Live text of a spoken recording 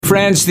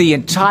Friends, the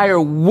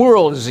entire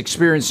world is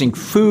experiencing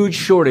food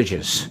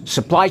shortages.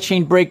 Supply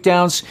chain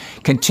breakdowns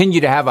continue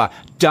to have a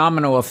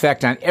domino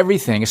effect on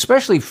everything,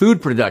 especially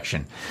food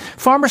production.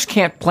 Farmers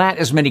can't plant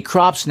as many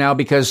crops now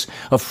because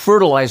of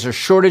fertilizer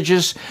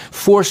shortages,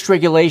 forced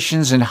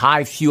regulations, and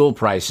high fuel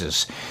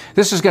prices.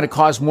 This is going to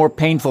cause more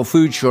painful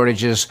food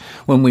shortages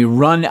when we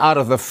run out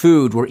of the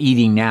food we're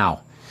eating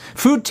now.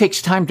 Food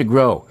takes time to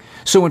grow,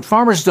 so when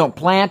farmers don't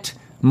plant,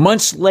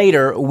 months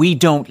later, we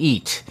don't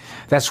eat.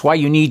 That's why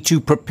you need to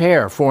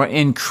prepare for an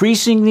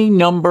increasing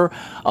number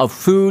of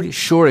food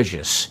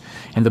shortages.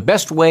 And the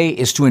best way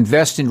is to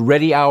invest in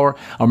Ready Hour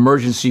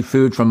emergency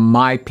food from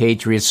My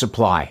Patriot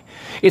Supply.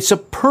 It's a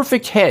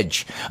perfect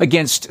hedge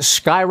against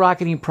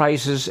skyrocketing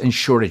prices and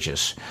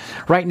shortages.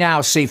 Right now,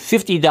 save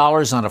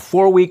 $50 on a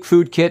 4-week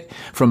food kit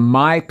from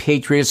My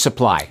Patriot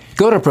Supply.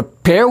 Go to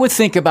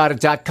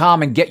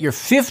preparewiththinkaboutit.com and get your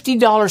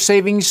 $50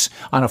 savings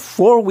on a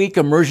 4-week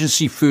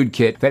emergency food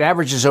kit that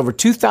averages over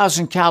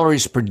 2,000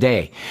 calories per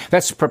day.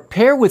 That's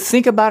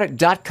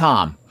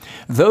preparewiththinkaboutit.com.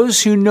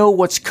 Those who know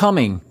what's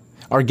coming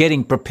are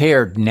getting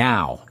prepared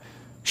now.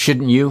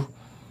 Shouldn't you?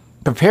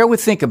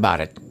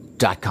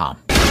 Preparewiththinkaboutit.com.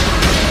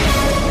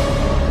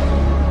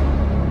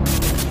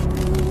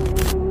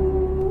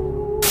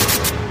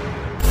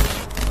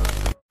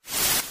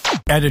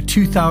 At a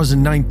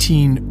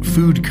 2019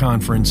 food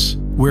conference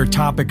where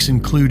topics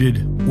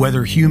included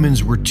whether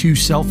humans were too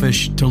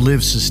selfish to live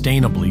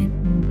sustainably,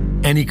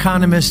 an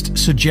economist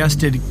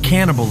suggested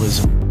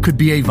cannibalism could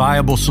be a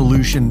viable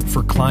solution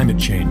for climate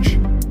change,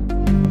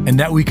 and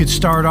that we could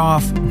start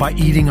off by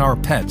eating our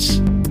pets.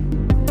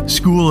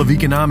 School of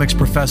Economics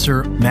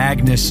professor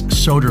Magnus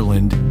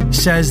Soderlund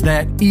says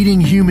that eating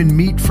human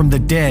meat from the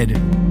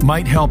dead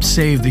might help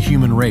save the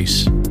human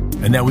race,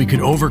 and that we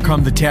could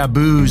overcome the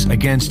taboos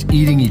against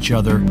eating each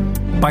other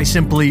by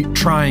simply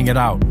trying it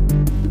out.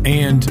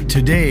 And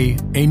today,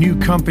 a new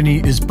company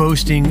is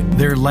boasting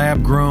their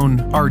lab-grown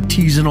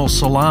artisanal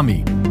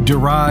salami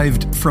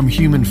derived from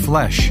human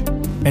flesh.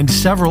 And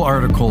several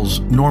articles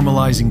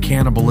normalizing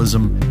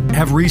cannibalism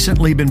have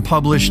recently been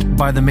published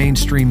by the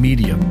mainstream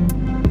media.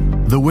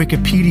 The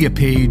Wikipedia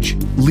page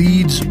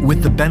leads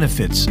with the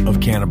benefits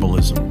of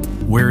cannibalism,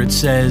 where it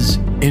says,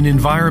 in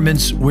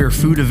environments where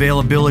food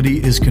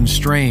availability is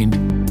constrained,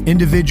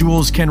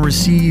 individuals can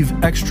receive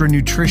extra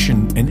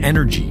nutrition and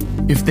energy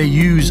if they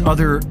use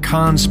other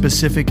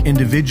con-specific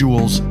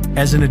individuals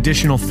as an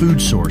additional food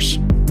source.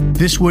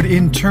 This would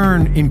in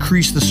turn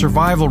increase the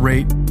survival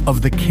rate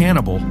of the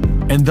cannibal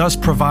and thus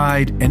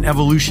provide an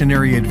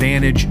evolutionary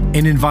advantage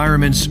in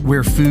environments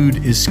where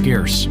food is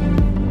scarce.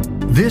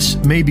 This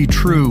may be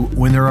true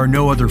when there are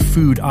no other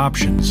food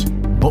options,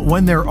 but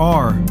when there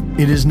are,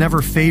 it is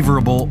never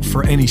favorable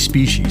for any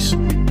species.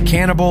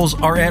 Cannibals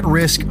are at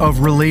risk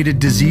of related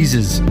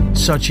diseases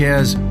such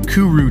as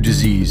Kuru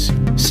disease,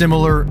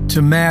 similar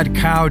to mad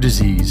cow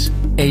disease,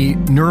 a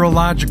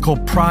neurological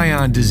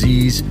prion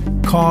disease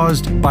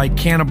caused by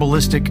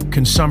cannibalistic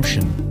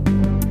consumption.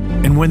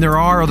 And when there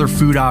are other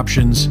food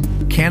options,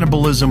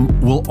 cannibalism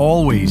will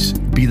always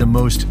be the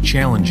most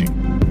challenging.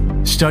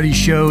 Studies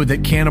show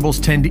that cannibals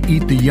tend to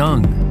eat the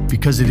young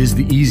because it is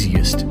the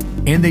easiest,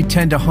 and they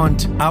tend to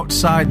hunt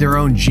outside their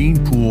own gene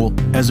pool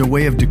as a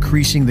way of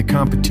decreasing the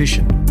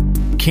competition.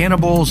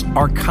 Cannibals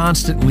are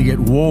constantly at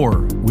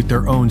war with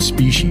their own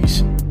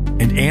species,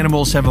 and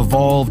animals have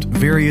evolved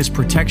various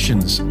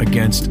protections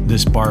against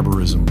this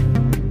barbarism.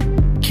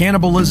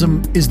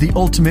 Cannibalism is the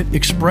ultimate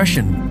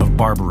expression of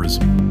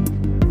barbarism,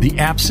 the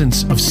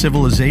absence of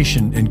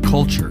civilization and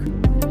culture,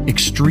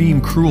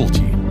 extreme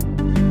cruelty.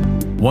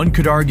 One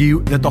could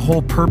argue that the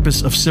whole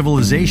purpose of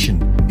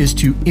civilization is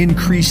to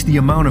increase the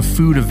amount of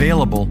food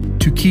available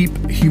to keep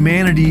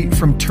humanity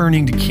from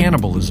turning to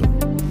cannibalism.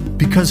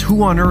 Because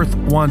who on earth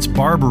wants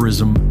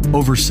barbarism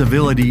over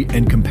civility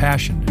and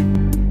compassion?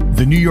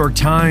 The New York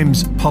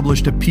Times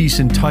published a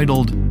piece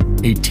entitled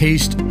 "A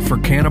Taste for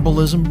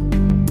Cannibalism,"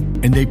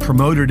 and they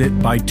promoted it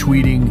by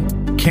tweeting,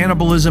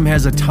 "Cannibalism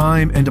has a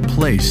time and a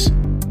place.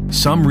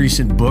 Some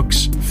recent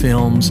books,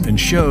 films, and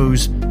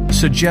shows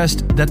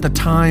suggest that the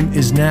time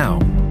is now."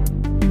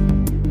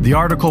 The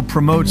article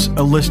promotes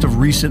a list of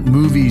recent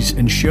movies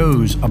and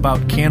shows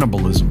about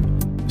cannibalism,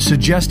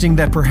 suggesting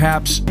that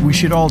perhaps we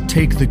should all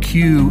take the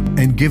cue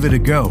and give it a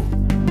go,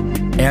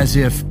 as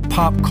if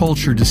pop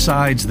culture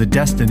decides the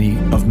destiny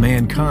of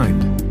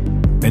mankind.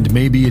 And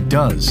maybe it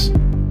does.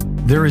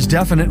 There is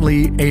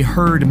definitely a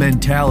herd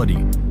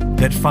mentality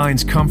that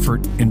finds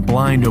comfort in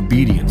blind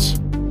obedience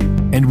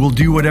and will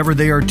do whatever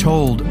they are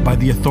told by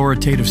the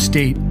authoritative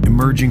state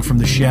emerging from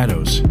the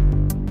shadows.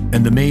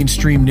 And the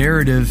mainstream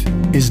narrative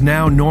is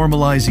now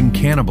normalizing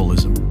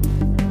cannibalism.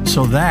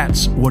 So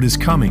that's what is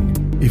coming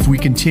if we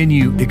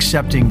continue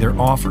accepting their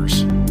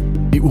offers.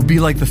 It will be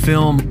like the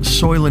film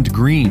Soylent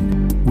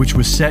Green, which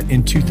was set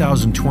in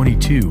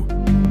 2022,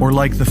 or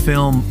like the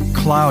film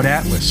Cloud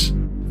Atlas,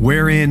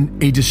 wherein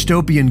a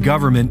dystopian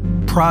government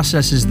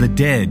processes the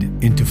dead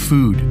into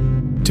food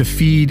to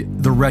feed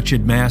the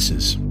wretched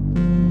masses.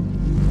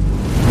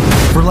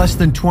 For For less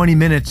than 20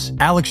 minutes,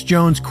 Alex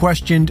Jones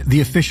questioned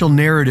the official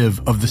narrative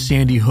of the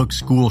Sandy Hook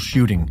school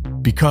shooting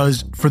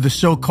because, for the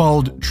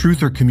so-called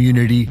truther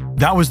community,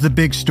 that was the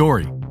big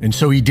story. And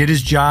so he did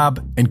his job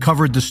and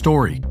covered the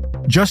story,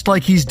 just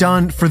like he's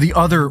done for the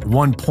other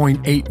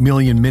 1.8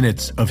 million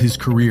minutes of his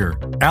career.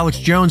 Alex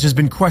Jones has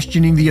been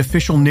questioning the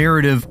official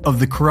narrative of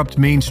the corrupt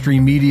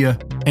mainstream media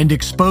and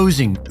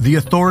exposing the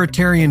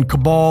authoritarian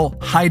cabal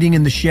hiding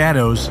in the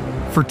shadows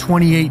for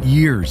 28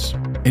 years.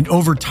 And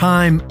over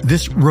time,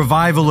 this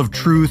revival of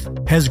truth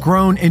has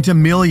grown into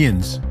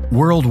millions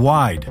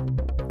worldwide.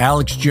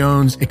 Alex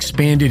Jones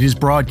expanded his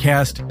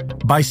broadcast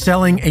by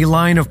selling a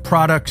line of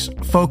products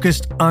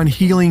focused on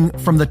healing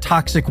from the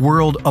toxic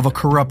world of a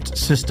corrupt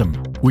system,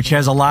 which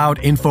has allowed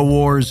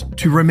InfoWars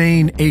to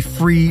remain a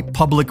free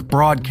public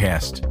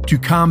broadcast to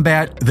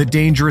combat the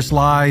dangerous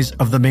lies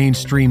of the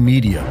mainstream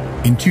media.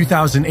 In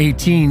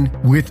 2018,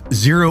 with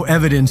zero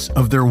evidence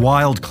of their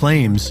wild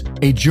claims,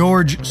 a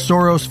George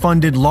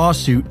Soros-funded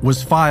lawsuit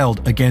was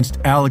filed against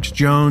Alex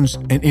Jones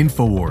and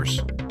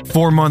InfoWars.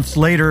 4 months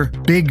later,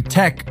 Big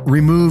Tech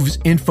removes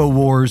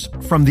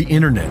InfoWars from the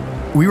internet.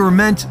 We were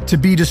meant to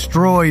be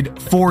destroyed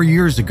 4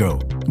 years ago,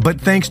 but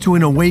thanks to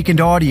an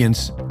awakened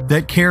audience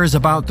that cares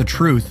about the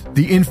truth,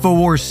 the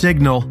InfoWars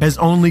signal has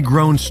only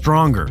grown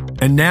stronger.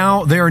 And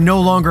now they are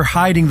no longer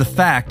hiding the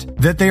fact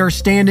that they are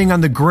standing on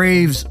the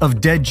graves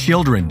of dead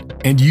children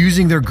and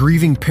using their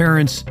grieving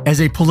parents as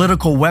a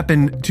political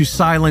weapon to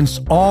silence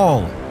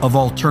all of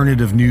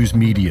alternative news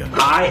media.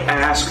 I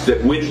ask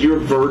that with your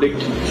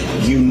verdict,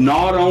 you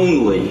not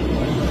only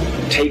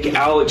take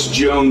Alex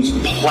Jones'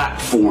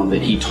 platform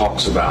that he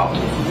talks about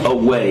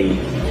away,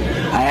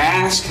 I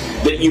ask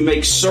that you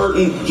make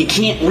certain he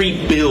can't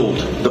rebuild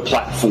the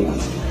platform.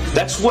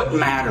 That's what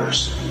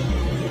matters.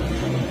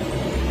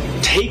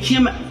 Take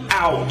him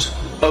out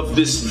of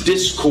this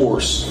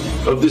discourse,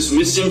 of this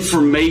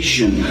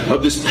misinformation,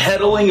 of this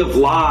peddling of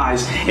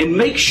lies, and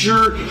make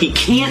sure he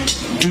can't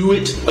do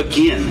it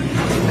again.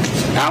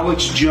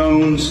 Alex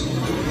Jones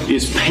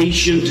is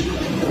patient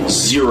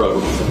zero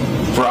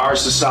for our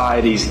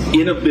society's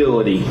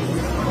inability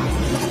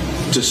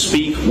to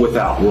speak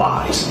without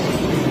lies.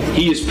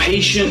 He is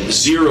patient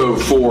zero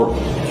for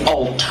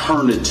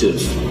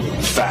alternative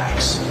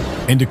facts.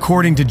 And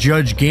according to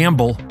Judge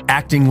Gamble,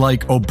 acting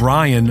like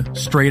O'Brien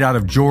straight out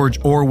of George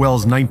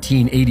Orwell's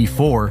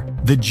 1984,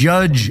 the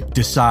judge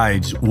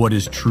decides what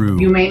is true.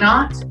 You may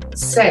not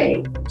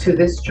say to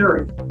this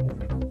jury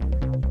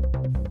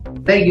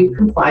that you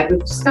complied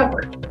with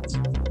discovery.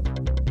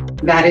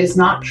 That is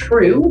not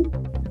true.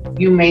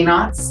 You may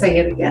not say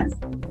it again.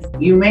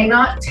 You may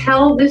not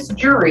tell this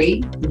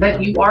jury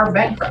that you are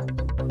bankrupt.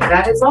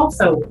 That is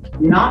also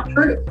not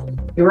true.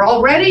 You're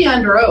already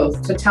under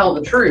oath to tell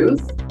the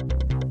truth.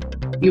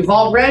 You've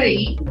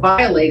already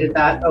violated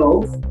that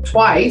oath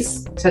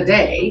twice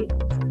today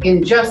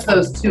in just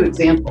those two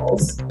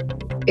examples.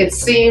 It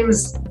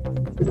seems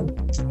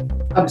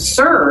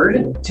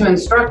absurd to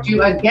instruct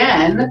you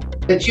again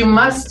that you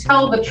must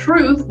tell the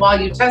truth while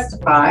you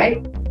testify,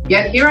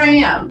 yet here I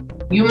am.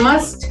 You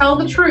must tell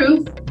the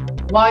truth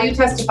while you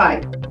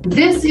testify.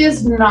 This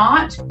is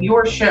not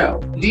your show.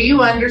 Do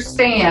you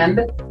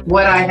understand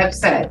what I have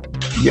said?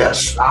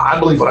 Yes, I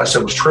believe what I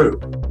said was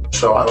true.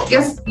 So I don't.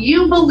 Yes,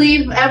 you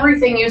believe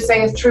everything you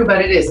say is true,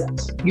 but it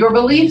isn't. Your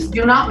beliefs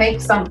do not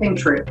make something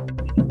true.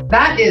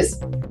 That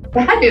is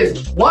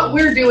what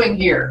we're doing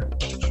here.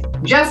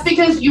 Just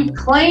because you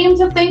claim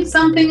to think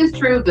something is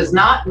true does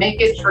not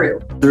make it true.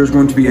 There's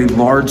going to be a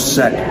large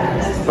set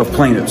of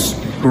plaintiffs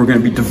who are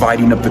going to be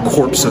dividing up the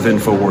corpse of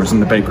InfoWars in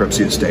the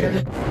bankruptcy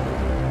estate.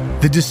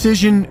 The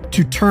decision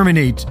to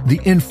terminate the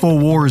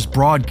InfoWars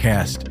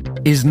broadcast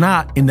is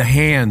not in the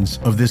hands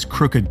of this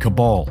crooked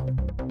cabal.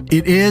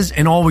 It is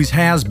and always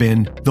has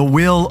been the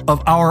will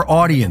of our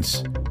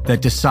audience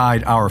that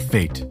decide our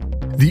fate.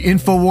 The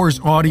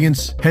InfoWars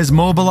audience has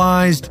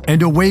mobilized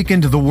and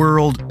awakened the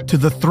world to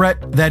the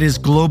threat that is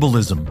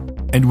globalism.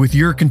 And with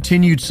your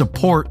continued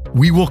support,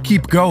 we will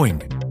keep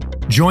going.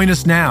 Join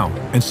us now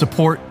and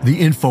support the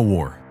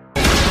InfoWar.